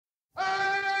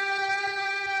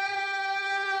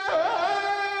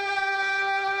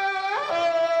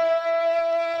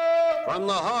From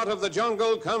the heart of the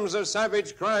jungle comes a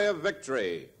savage cry of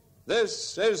victory.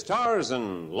 This is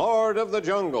Tarzan, Lord of the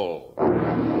Jungle.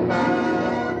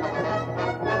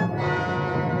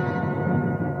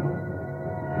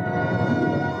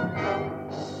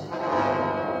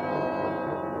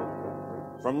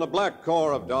 From the black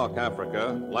core of dark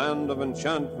Africa, land of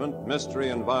enchantment, mystery,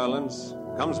 and violence,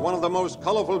 comes one of the most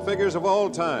colorful figures of all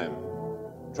time,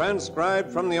 transcribed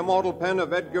from the immortal pen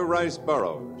of Edgar Rice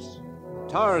Burroughs.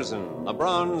 Tarzan, the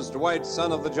bronzed white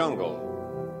son of the jungle.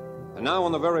 And now,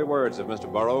 in the very words of Mr.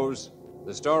 Burroughs,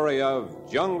 the story of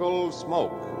Jungle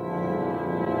Smoke.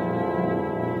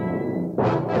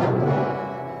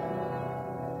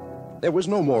 There was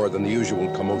no more than the usual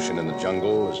commotion in the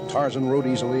jungle as Tarzan rode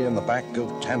easily on the back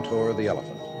of Tantor the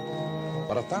elephant.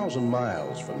 But 1,000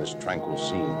 miles from this tranquil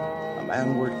scene, a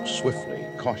man worked swiftly,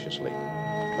 cautiously,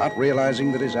 not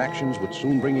realizing that his actions would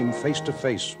soon bring him face to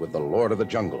face with the Lord of the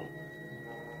Jungle.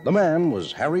 The man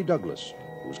was Harry Douglas,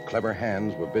 whose clever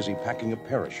hands were busy packing a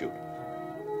parachute.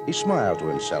 He smiled to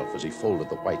himself as he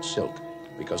folded the white silk,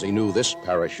 because he knew this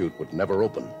parachute would never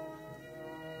open.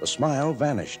 The smile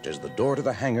vanished as the door to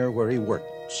the hangar where he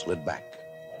worked slid back.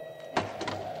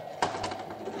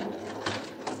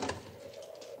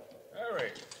 Harry,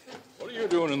 what are you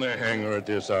doing in the hangar at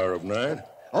this hour of night?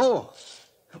 Oh,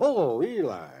 Eli.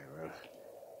 Well,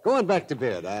 going back to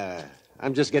bed.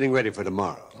 I'm just getting ready for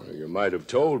tomorrow. Well, you might have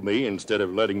told me instead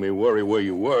of letting me worry where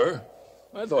you were.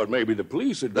 I thought maybe the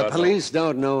police had got... The police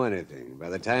don't know anything. By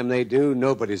the time they do,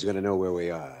 nobody's going to know where we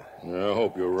are. I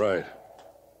hope you're right.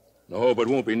 I hope it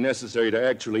won't be necessary to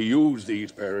actually use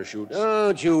these parachutes.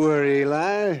 Don't you worry,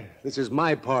 Eli. This is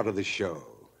my part of the show.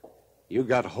 You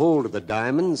got hold of the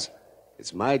diamonds.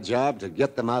 It's my job to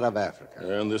get them out of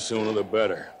Africa. And the sooner the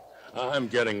better. I'm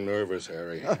getting nervous,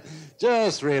 Harry.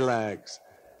 Just relax.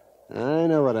 I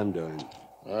know what I'm doing.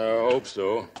 I hope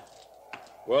so.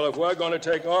 Well, if we're going to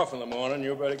take off in the morning,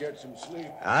 you better get some sleep.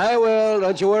 I will.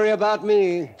 Don't you worry about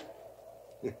me.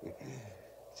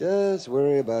 Just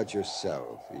worry about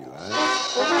yourself, Eli.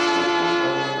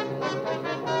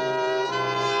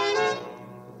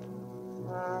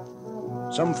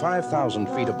 Some 5,000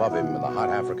 feet above him in the hot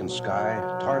African sky,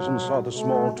 Tarzan saw the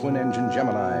small twin-engine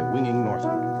Gemini winging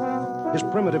northward. His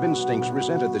primitive instincts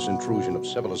resented this intrusion of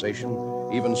civilization,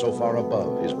 even so far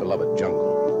above his beloved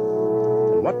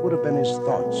jungle. And what would have been his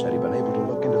thoughts had he been able to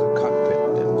look into the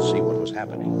cockpit and see what was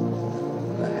happening?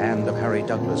 The hand of Harry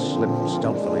Douglas slipped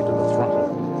stealthily to the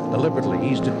throttle,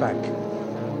 deliberately eased it back.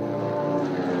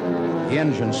 The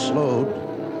engine slowed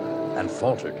and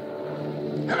faltered.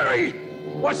 Harry,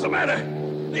 what's the matter?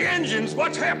 The engines,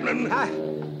 what's happening?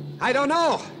 I don't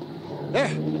know.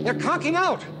 They're conking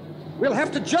out. We'll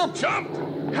have to jump. Jump?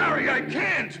 Harry, I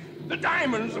can't. The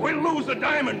diamonds. We'll lose the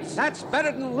diamonds. That's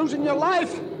better than losing your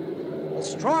life. The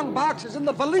strong box is in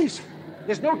the valise.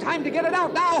 There's no time to get it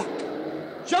out now.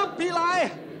 Jump, Eli.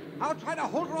 I'll try to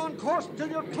hold her on course until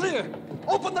you're clear.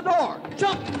 Open the door.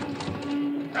 Jump.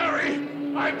 Harry,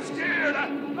 I'm scared.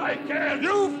 I can't.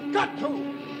 You've got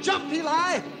to. Jump,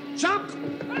 Eli. Jump.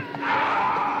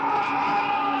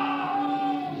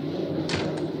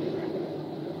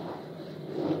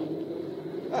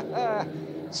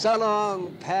 So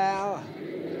long, pal.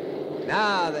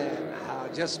 Now then,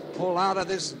 I'll just pull out of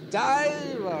this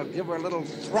dive. I'll give her a little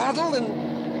throttle and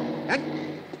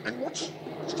what's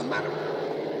the matter?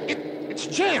 It's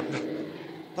jammed.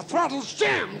 The throttle's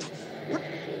jammed.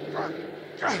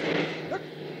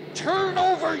 Turn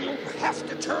over. You have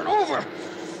to turn over.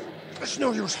 It's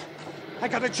no use. I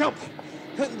gotta jump.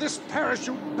 And this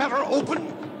parachute better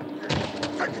open.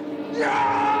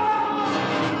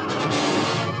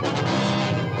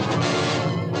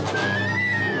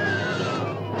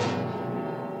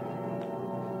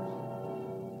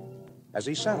 As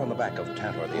he sat on the back of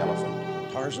Tantor the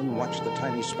elephant, Tarzan watched the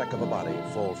tiny speck of a body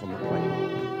fall from the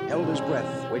plane, held his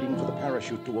breath, waiting for the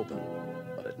parachute to open.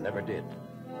 But it never did.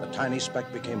 The tiny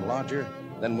speck became larger,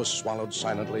 then was swallowed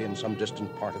silently in some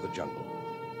distant part of the jungle.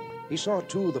 He saw,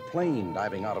 too, the plane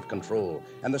diving out of control,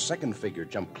 and the second figure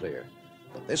jump clear.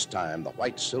 But this time, the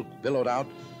white silk billowed out,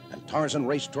 and Tarzan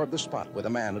raced toward the spot where the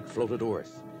man had floated to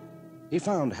earth. He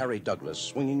found Harry Douglas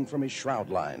swinging from his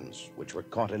shroud lines, which were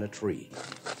caught in a tree.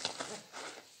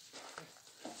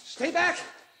 Stay back.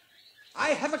 I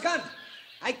have a gun.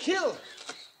 I kill.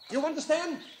 You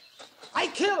understand? I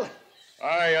kill.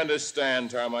 I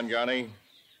understand, Tarmangani.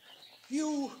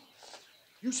 You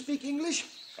speak English?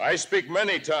 I speak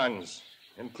many tongues,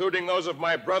 including those of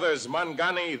my brothers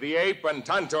Mangani, the ape, and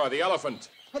Tantor, the elephant.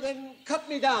 Well, then cut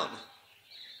me down.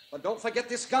 But don't forget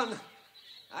this gun.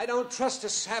 I don't trust a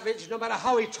savage, no matter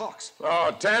how he talks.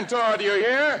 Oh, Tantor, do you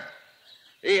hear?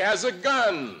 He has a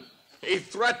gun. He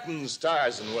threatens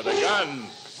Tarzan with a gun.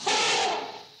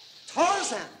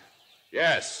 Tarzan!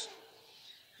 Yes.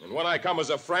 And when I come as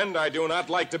a friend, I do not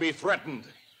like to be threatened.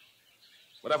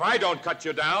 But if I don't cut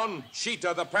you down,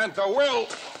 Sheeta the panther will.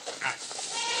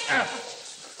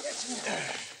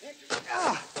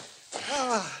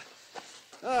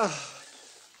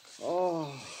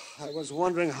 Oh, I was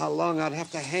wondering how long I'd have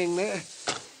to hang there.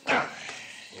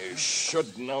 You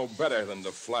should know better than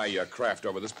to fly your craft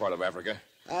over this part of Africa.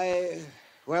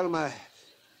 Well, my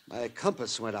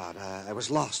compass went out. I was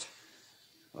lost.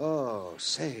 Oh,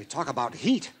 say, talk about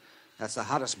heat. That's the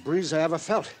hottest breeze I ever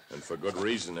felt. And for good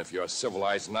reason, if your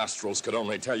civilized nostrils could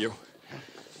only tell you.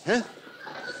 Huh?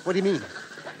 What do you mean?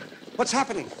 What's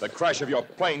happening? The crash of your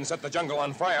plane set the jungle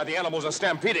on fire. The animals are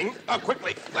stampeding.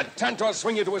 Quickly, let Tantor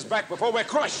swing you to his back before we're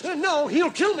crushed. No, he'll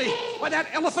kill me. Why, that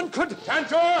elephant could...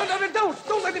 Tantor! No,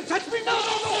 don't let him touch me. No.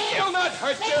 He'll not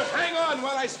hurt you. Hang on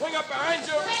while I swing up behind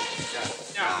you.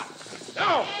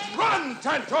 Now, run,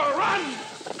 Tantor, run!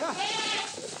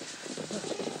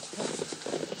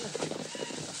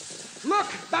 Look,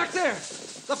 back there.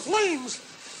 The flames.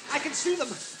 I can see them.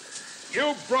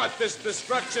 You brought this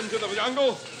destruction to the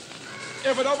jungle.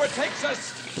 If it overtakes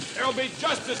us, there'll be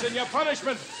justice in your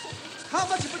punishment. How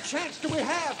much of a chance do we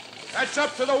have? That's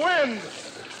up to the wind.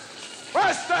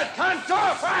 Faster,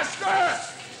 Tantor, faster!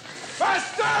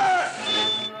 Faster!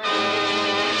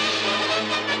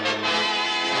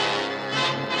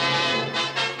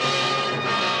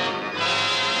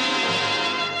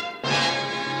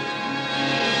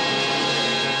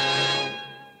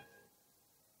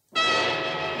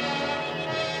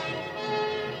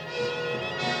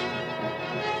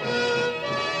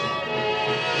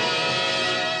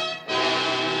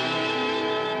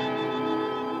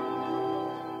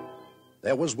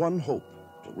 There was one hope,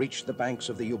 to reach the banks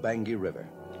of the Ubangi River.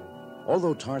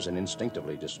 Although Tarzan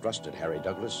instinctively distrusted Harry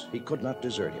Douglas, he could not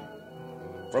desert him.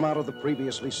 From out of the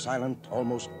previously silent,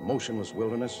 almost motionless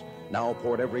wilderness, now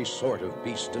poured every sort of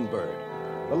beast and bird.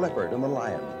 The leopard and the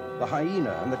lion, the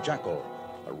hyena and the jackal,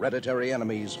 hereditary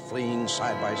enemies fleeing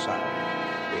side by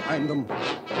side. Behind them,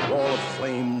 a wall of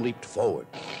flame leaped forward.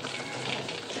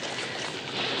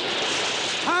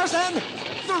 Tarzan!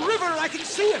 The river! I can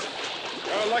see it!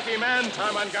 You're a lucky man,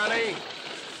 Tarmangani.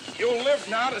 You'll live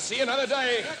now to see another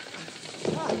day.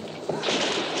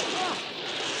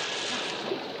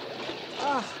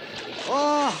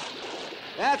 Oh,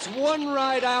 that's one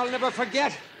ride I'll never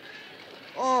forget.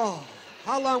 Oh,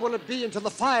 how long will it be until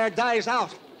the fire dies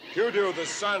out? Kudu, the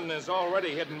sun is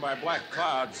already hidden by black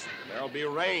clouds. There'll be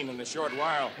rain in a short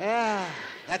while. Yeah,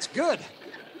 that's good.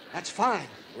 That's fine.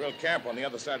 We'll camp on the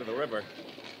other side of the river.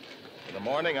 In the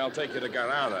morning, I'll take you to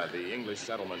Garara, the English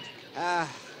settlement.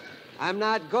 I'm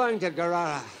not going to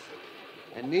Garara,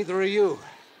 and neither are you.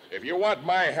 If you want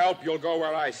my help, you'll go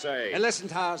where I say. Hey, listen,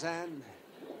 Tarzan.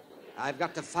 I've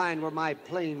got to find where my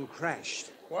plane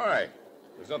crashed. Why?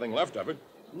 There's nothing left of it.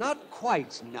 Not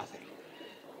quite nothing.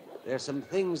 There's some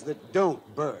things that don't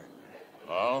burn.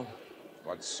 Oh?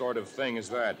 What sort of thing is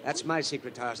that? That's my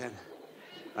secret, Tarzan.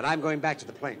 But I'm going back to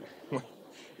the plane.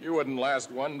 You wouldn't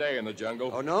last one day in the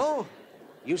jungle. Oh, no?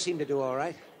 You seem to do all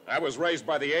right. I was raised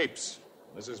by the apes.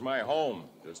 This is my home,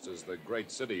 just as the great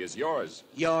city is yours.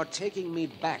 You're taking me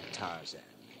back, Tarzan.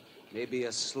 Maybe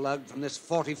a slug from this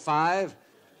 45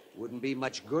 wouldn't be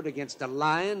much good against a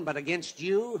lion, but against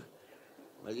you?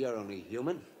 Well, you're only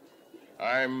human.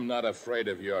 I'm not afraid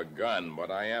of your gun, but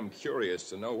I am curious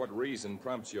to know what reason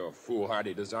prompts your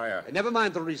foolhardy desire. Never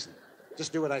mind the reason.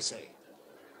 Just do what I say.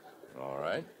 All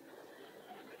right.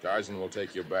 Tarzan will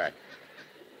take you back.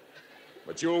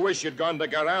 But you'll wish you'd gone to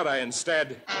Garara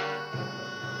instead.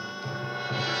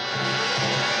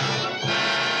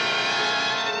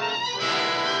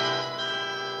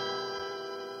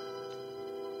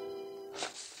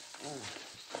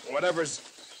 Whatever's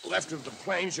left of the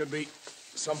plane should be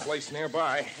someplace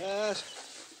nearby. Yes,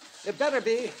 it better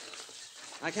be.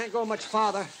 I can't go much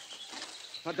farther.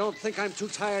 I don't think I'm too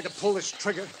tired to pull this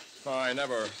trigger. Oh, I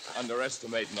never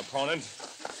underestimate an opponent.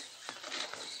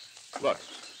 Look,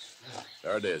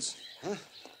 there it is. Huh?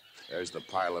 There's the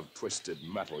pile of twisted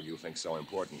metal you think so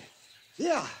important.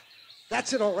 Yeah,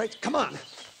 that's it, all right. Come on.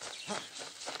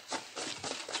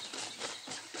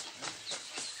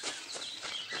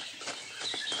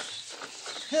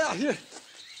 Yeah,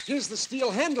 here's the steel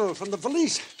handle from the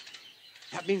valise.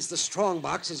 That means the strong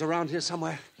box is around here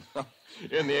somewhere.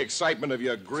 In the excitement of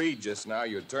your greed just now,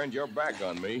 you turned your back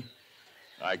on me.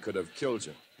 I could have killed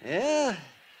you. Yeah,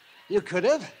 you could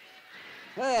have.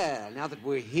 Well, now that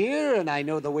we're here and I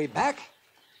know the way back,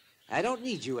 I don't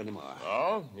need you anymore.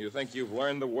 Oh? You think you've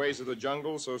learned the ways of the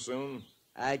jungle so soon?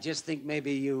 I just think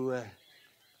maybe you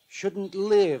shouldn't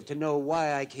live to know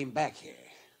why I came back here.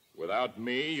 Without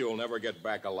me, you'll never get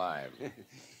back alive.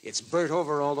 It's burnt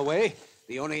over all the way.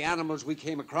 The only animals we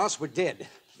came across were dead.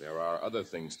 There are other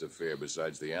things to fear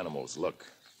besides the animals. Look,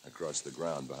 across the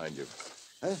ground behind you.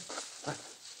 Huh?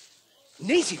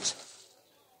 Natives.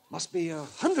 Must be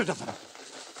 100 of them.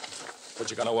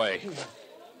 Put your gun away.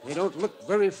 They don't look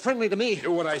very friendly to me.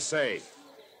 Do what I say.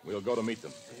 We'll go to meet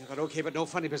them. But okay, but no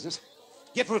funny business.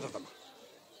 Get rid of them.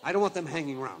 I don't want them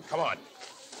hanging around. Come on.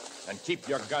 And keep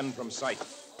your gun from sight.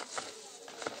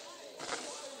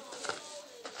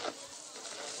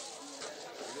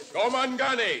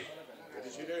 Gomangani!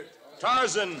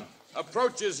 Tarzan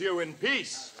approaches you in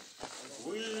peace.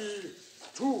 We,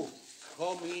 too,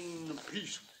 come in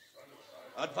peace.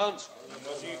 Advance.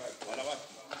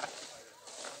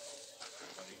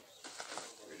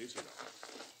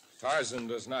 Tarzan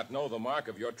does not know the mark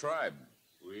of your tribe.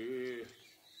 We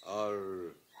are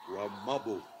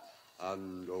Wamabo,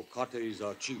 and Okate is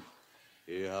our chief.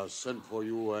 He has sent for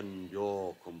you and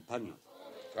your companion.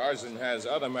 Tarzan has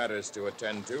other matters to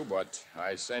attend to, but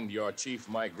I send your chief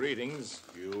my greetings.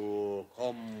 You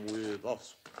come with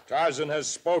us. Tarzan has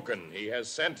spoken. He has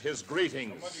sent his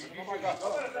greetings.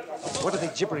 What are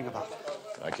they gibbering about?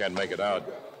 I can't make it out.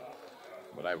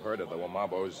 But I've heard of the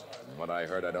Wamabos. And what I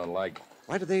heard I don't like.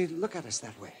 Why do they look at us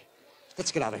that way?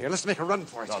 Let's get out of here. Let's make a run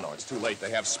for it. No, it's too late.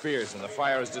 They have spears, and the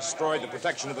fire has destroyed the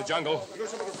protection of the jungle.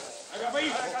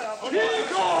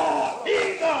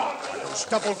 Those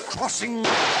double-crossing...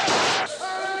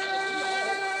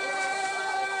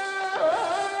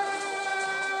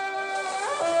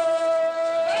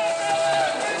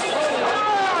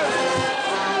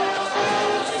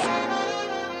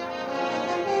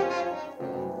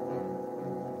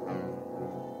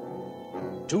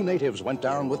 Two natives went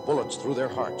down with bullets through their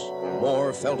hearts.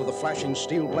 More fell to the flashing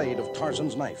steel blade of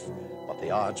Tarzan's knife, but the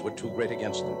odds were too great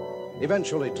against them.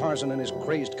 Eventually, Tarzan and his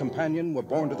crazed companion were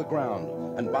borne to the ground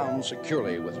and bound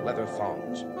securely with leather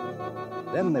thongs.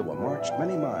 Then they were marched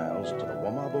many miles to the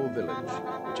Wamabo village,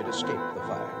 which had escaped the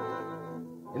fire.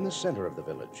 In the center of the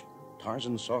village,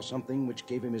 Tarzan saw something which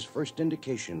gave him his first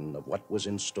indication of what was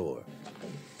in store.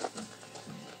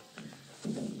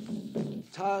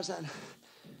 Tarzan,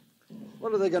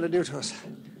 what are they going to do to us?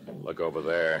 Look over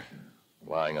there,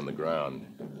 lying on the ground.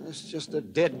 It's just a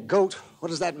dead goat. What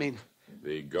does that mean?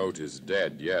 The goat is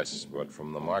dead, yes, but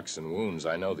from the marks and wounds,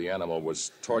 I know the animal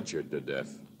was tortured to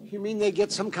death. You mean they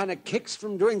get some kind of kicks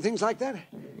from doing things like that?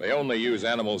 They only use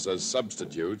animals as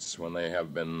substitutes when they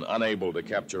have been unable to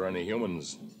capture any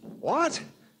humans. What?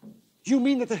 You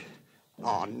mean that they...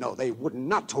 Oh, no, they wouldn't.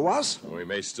 Not to us. We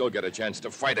may still get a chance to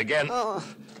fight again. Oh,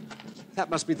 that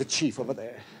must be the chief over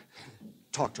there.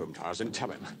 Talk to him, Tarzan. Tell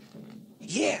him.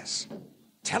 Yes.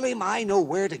 Tell him I know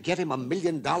where to get him $1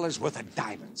 million worth of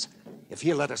diamonds, if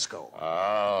he'll let us go.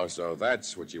 Oh, so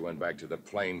that's what you went back to the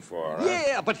plane for, huh?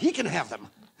 Yeah, but he can have them.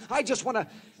 I just want to...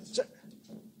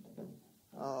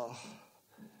 Oh.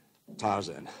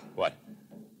 Tarzan. What?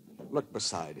 Look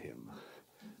beside him.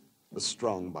 The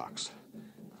strong box.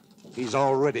 He's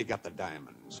already got the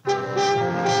diamonds.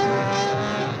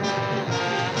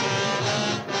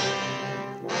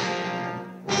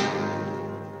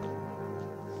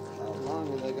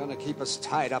 To keep us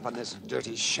tied up in this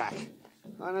dirty shack.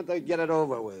 Why don't they get it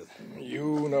over with?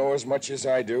 You know as much as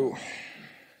I do.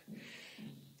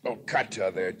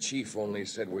 Okata, their chief, only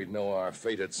said we'd know our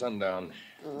fate at sundown.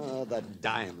 Oh, the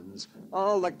diamonds.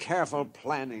 All the careful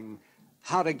planning.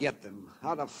 How to get them.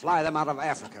 How to fly them out of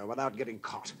Africa without getting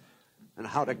caught. And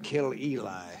how to kill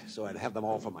Eli so I'd have them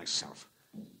all for myself.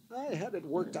 I had it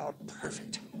worked out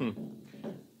perfect.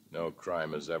 No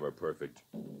crime is ever perfect.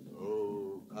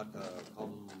 Oh, Kata,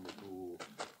 come to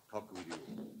talk with you.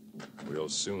 We'll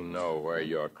soon know where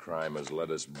your crime has led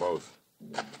us both.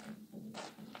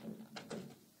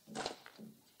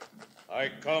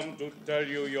 I come to tell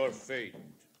you your fate.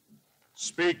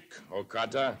 Speak,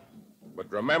 Okata. But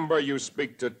remember you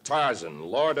speak to Tarzan,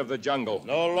 Lord of the Jungle.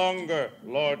 No longer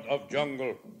Lord of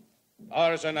Jungle.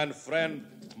 Tarzan and friend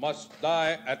must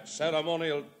die at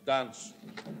ceremonial dance.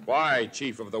 Why,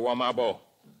 Chief of the Wamabo?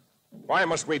 Why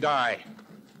must we die?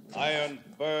 Iron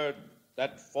bird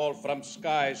that fall from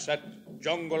sky set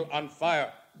jungle on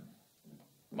fire.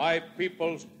 My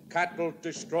people's cattle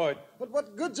destroyed. But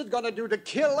what good's it gonna do to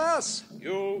kill us?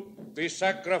 You be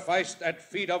sacrificed at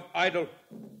feet of idol.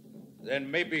 Then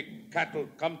maybe cattle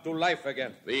come to life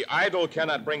again. The idol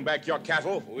cannot bring back your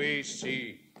cattle. We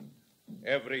see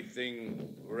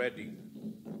everything ready.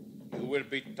 You will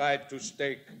be tied to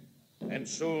stake, and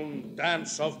soon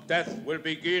dance of death will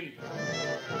begin.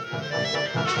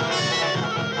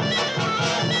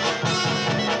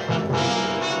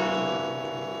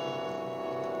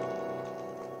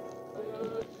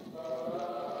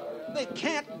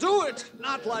 it.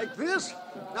 Not like this.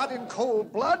 Not in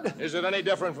cold blood. Is it any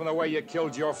different from the way you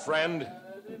killed your friend?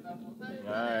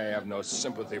 I have no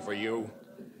sympathy for you.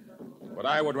 But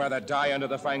I would rather die under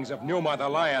the fangs of Numa the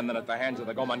lion than at the hands of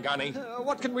the Gomangani.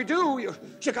 What can we do?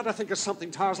 You gotta think of something,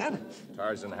 Tarzan.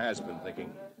 Tarzan has been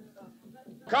thinking.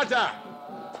 Kata!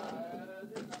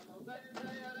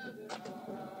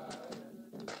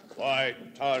 Why,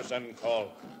 Tarzan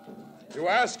call? To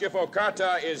ask if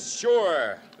Okata is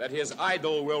sure that his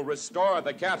idol will restore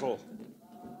the cattle.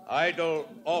 Idol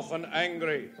often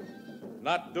angry,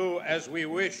 not do as we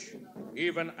wish,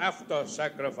 even after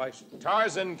sacrifice.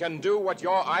 Tarzan can do what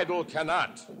your idol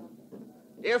cannot.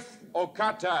 If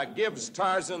Okata gives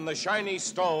Tarzan the shiny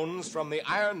stones from the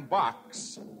iron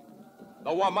box,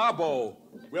 the Wamabo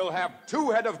will have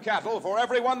 2 head of cattle for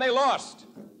every one they lost.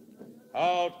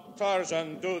 How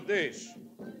Tarzan do this?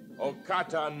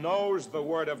 Okata knows the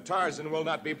word of Tarzan will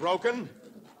not be broken.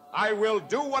 I will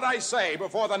do what I say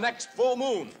before the next full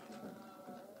moon.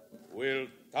 Will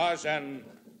Tarzan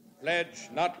pledge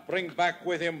not bring back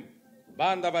with him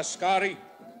Band of Askari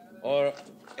or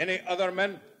any other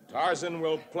men? Tarzan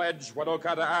will pledge what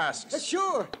Okata asks.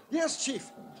 Sure. Yes,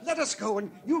 Chief. Let us go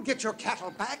and you'll get your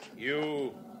cattle back.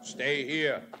 You stay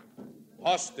here,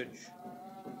 hostage,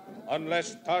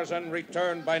 unless Tarzan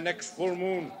return by next full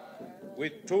moon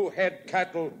with 2 head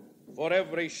cattle for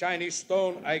every shiny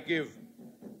stone I give.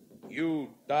 You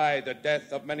die the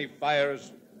death of many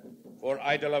fires for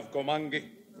idol of Gomangi.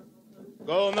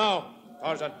 Go now,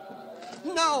 Tarzan.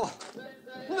 No!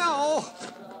 No!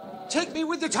 Take me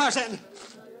with you, Tarzan!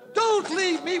 Don't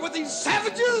leave me with these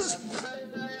savages!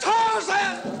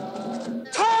 Tarzan!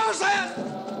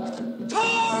 Tarzan!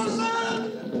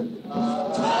 Tarzan!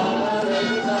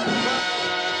 Tarzan!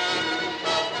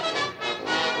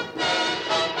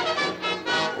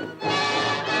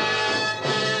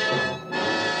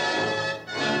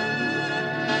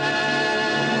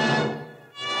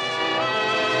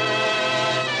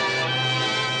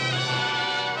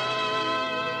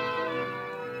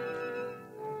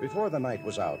 Before the night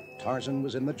was out, Tarzan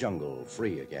was in the jungle,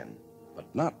 free again, but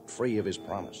not free of his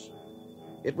promise.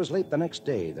 It was late the next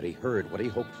day that he heard what he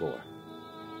hoped for.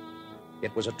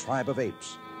 It was a tribe of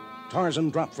apes. Tarzan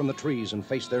dropped from the trees and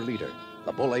faced their leader.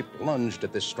 The bull ape lunged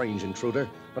at this strange intruder,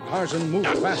 but Tarzan moved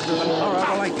faster than Kara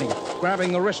the lightning,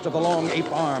 grabbing the wrist of the long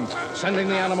ape arm, sending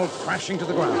the animal crashing to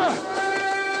the ground.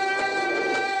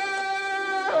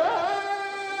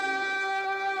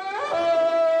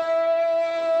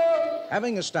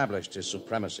 Having established his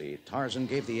supremacy, Tarzan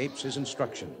gave the apes his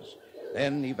instructions.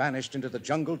 Then he vanished into the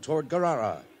jungle toward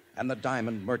Garara and the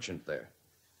diamond merchant there.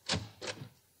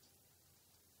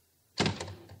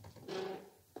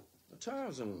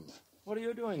 Tarzan, what are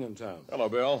you doing in town? Hello,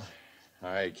 Bill.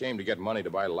 I came to get money to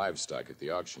buy livestock at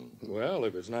the auction. Well,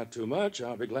 if it's not too much,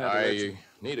 I'll be glad to let you... I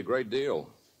need a great deal,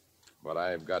 but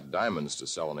I've got diamonds to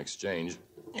sell in exchange.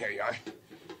 Here you are.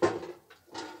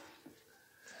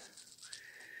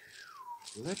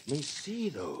 Let me see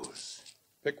those.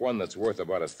 Pick one that's worth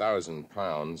about 1,000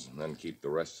 pounds, and then keep the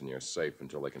rest in your safe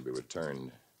until they can be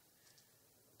returned.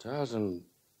 Tarzan,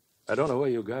 I don't know where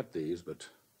you got these, but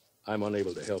I'm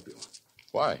unable to help you.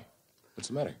 Why? What's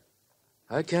the matter?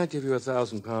 I can't give you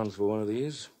 1,000 pounds for one of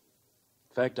these.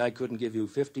 In fact, I couldn't give you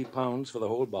 50 pounds for the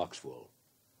whole box full.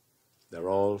 They're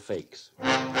all fakes.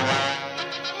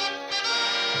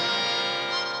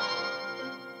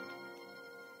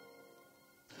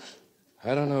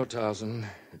 I don't know, Tarzan.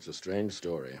 It's a strange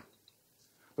story.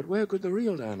 But where could the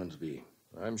real diamonds be?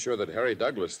 I'm sure that Harry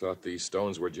Douglas thought these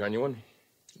stones were genuine.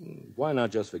 Why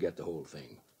not just forget the whole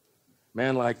thing? A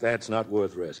man like that's not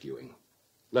worth rescuing.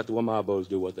 Let the Wamabos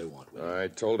do what they want with him. I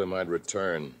told him I'd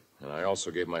return, and I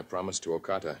also gave my promise to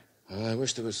Okata. I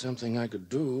wish there was something I could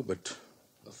do, but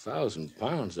 1,000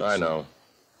 pounds... I know.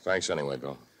 Thanks anyway,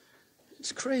 Bill.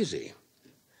 It's crazy.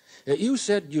 You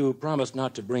said you promised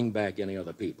not to bring back any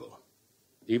other people.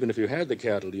 Even if you had the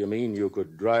cattle, do you mean you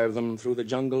could drive them through the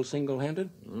jungle single-handed?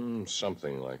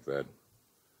 Something like that.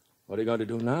 What are you going to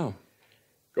do now?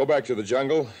 Go back to the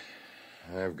jungle.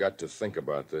 I've got to think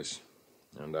about this.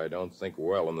 And I don't think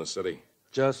well in the city.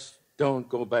 Just don't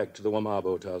go back to the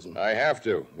Wamabo, Tarzan. I have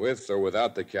to, with or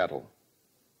without the cattle.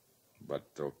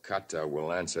 But Okata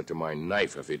will answer to my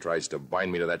knife if he tries to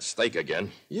bind me to that stake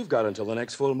again. You've got until the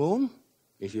next full moon.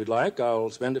 If you'd like, I'll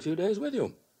spend a few days with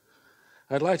you.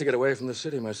 I'd like to get away from the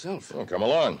city myself. Well, come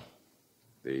along.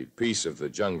 The peace of the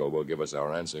jungle will give us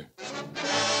our answer.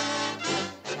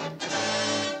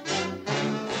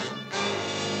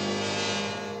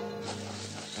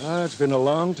 It's been a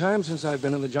long time since I've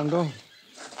been in the jungle.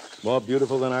 More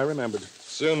beautiful than I remembered.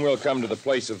 Soon we'll come to the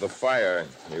place of the fire.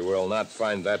 You will not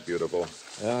find that beautiful.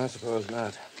 I suppose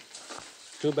not.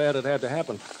 Too bad it had to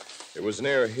happen. It was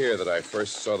near here that I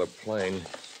first saw the plane.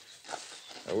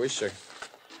 I wish I...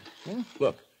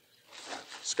 Look.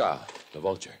 Ska, the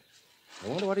vulture. I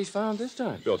wonder what he's found this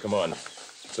time. Bill, come on.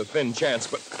 It's a thin chance,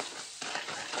 but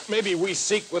maybe we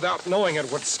seek without knowing it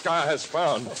what Ska has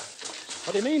found.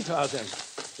 What do you mean, Tarzan?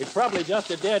 It's probably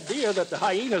just a dead deer that the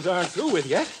hyenas aren't through with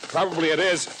yet. Probably it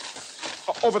is.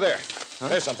 Over there. Huh?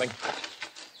 There's something.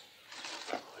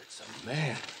 Oh, it's a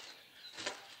man.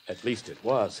 At least it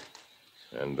was.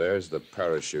 And there's the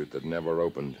parachute that never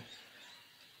opened.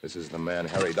 This is the man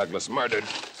Harry Douglas murdered.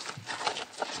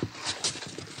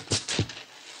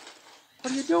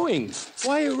 What are you doing?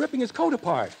 Why are you ripping his coat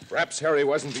apart? Perhaps Harry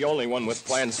wasn't the only one with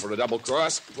plans for a double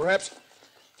cross. Perhaps...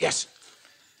 Yes.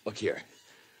 Look here.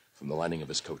 From the lining of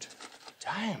his coat.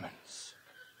 Diamonds.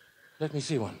 Let me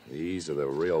see one. These are the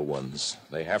real ones.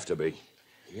 They have to be.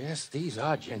 Yes, these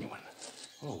are genuine.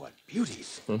 Oh, what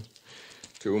beauties.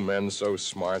 Two men so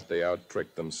smart they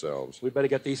out-tricked themselves. We'd better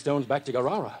get these stones back to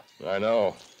Garara. I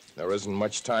know. There isn't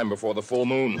much time before the full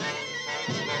moon.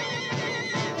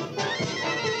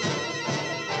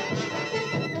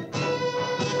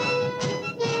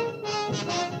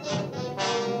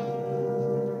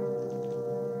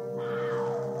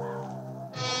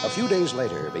 A few days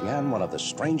later began one of the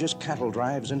strangest cattle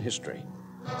drives in history.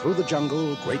 Through the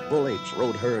jungle, great bull apes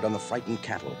rode herd on the frightened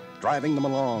cattle, driving them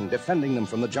along, defending them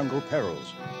from the jungle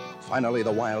perils. Finally,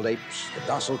 the wild apes, the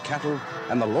docile cattle,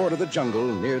 and the lord of the jungle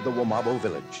neared the Wamabo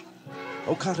village.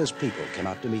 Okata's people came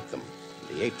out to meet them,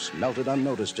 and the apes melted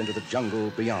unnoticed into the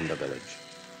jungle beyond the village.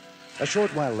 A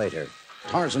short while later,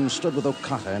 Tarzan stood with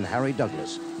Okata and Harry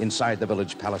Douglas inside the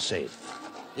village palisade.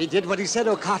 He did what he said,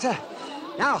 Okata.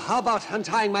 Now, how about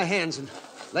untying my hands and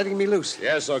letting me loose?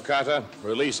 Yes, Okata.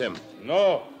 Release him.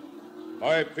 No.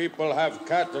 My people have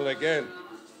cattle again.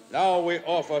 Now we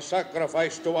offer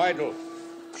sacrifice to idol.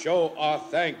 Show our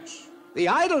thanks. The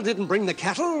idol didn't bring the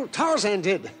cattle. Tarzan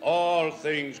did. All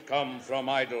things come from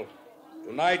idol.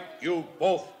 Tonight you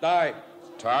both die.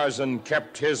 Tarzan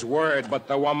kept his word, but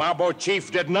the Wamabo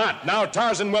chief did not. Now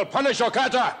Tarzan will punish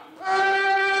Okata.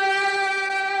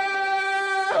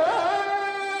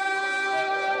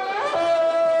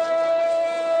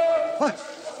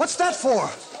 What's that for?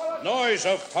 Noise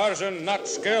of Tarzan, not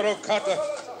scare Okata.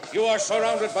 You are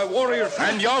surrounded by warriors.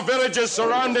 And your village is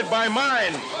surrounded by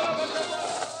mine.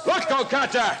 Look,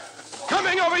 Okata!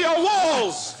 Coming over your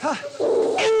walls!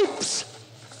 Apes!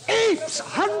 Apes!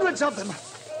 Hundreds of them!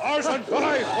 Tarzan,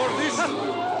 die for this!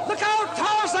 Look out,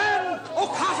 Tarzan!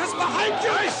 Okata's behind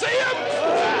you! I see him!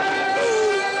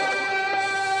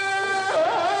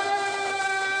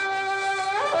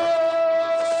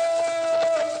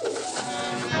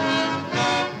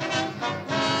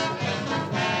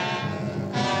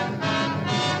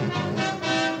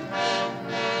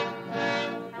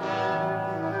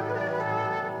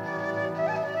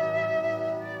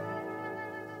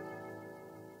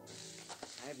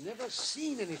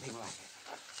 Seen anything like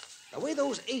it. The way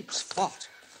those apes fought.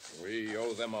 We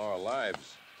owe them our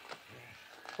lives.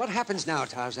 What happens now,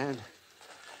 Tarzan?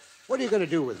 What are you going to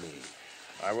do with me?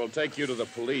 I will take you to the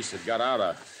police at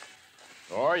Garara.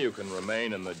 Or you can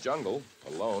remain in the jungle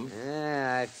alone.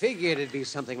 I figured it'd be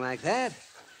something like that.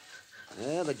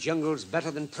 The jungle's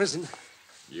better than prison.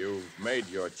 You've made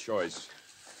your choice.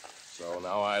 So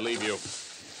now I leave you.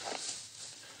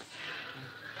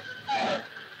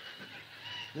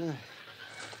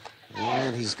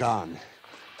 And he's gone.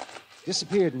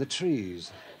 Disappeared in the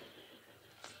trees.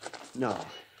 No,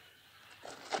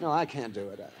 I can't do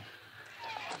it.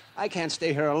 I can't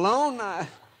stay here alone.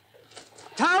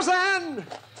 Tarzan!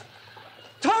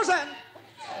 Tarzan!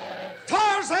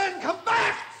 Tarzan, come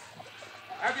back!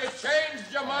 Have you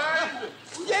changed your mind?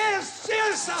 Yes!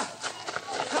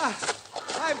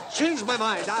 I've changed my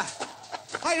mind.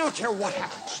 I don't care what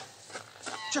happens.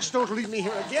 Just don't leave me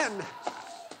here again.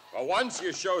 For once,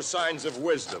 you show signs of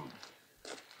wisdom.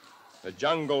 The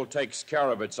jungle takes care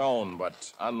of its own,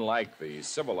 but unlike the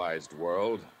civilized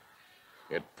world,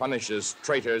 it punishes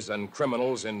traitors and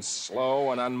criminals in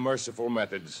slow and unmerciful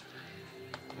methods.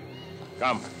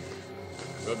 Come,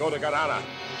 we'll go to Garara.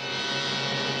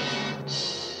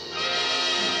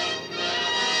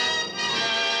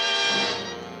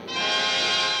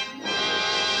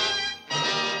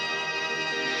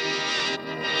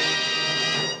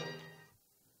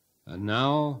 And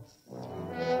now,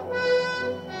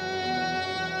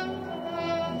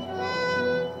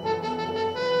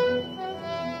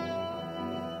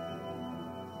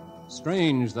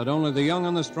 strange that only the young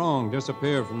and the strong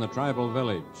disappear from the tribal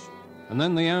village. And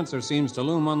then the answer seems to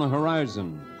loom on the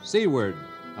horizon, seaward,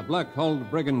 a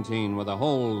black-hulled brigantine with a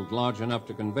hold large enough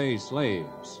to convey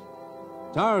slaves.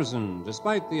 Tarzan,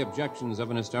 despite the objections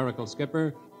of an hysterical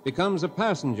skipper, becomes a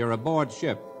passenger aboard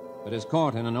ship, but is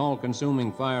caught in an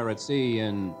all-consuming fire at sea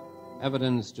in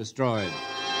Evidence Destroyed.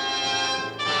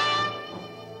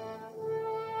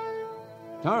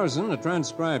 Tarzan, a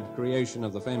transcribed creation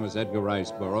of the famous Edgar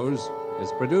Rice Burroughs,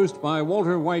 is produced by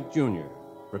Walter White, Jr.,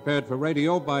 prepared for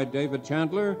radio by David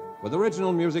Chandler, with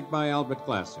original music by Albert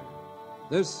Glasser.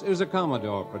 This is a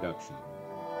Commodore production.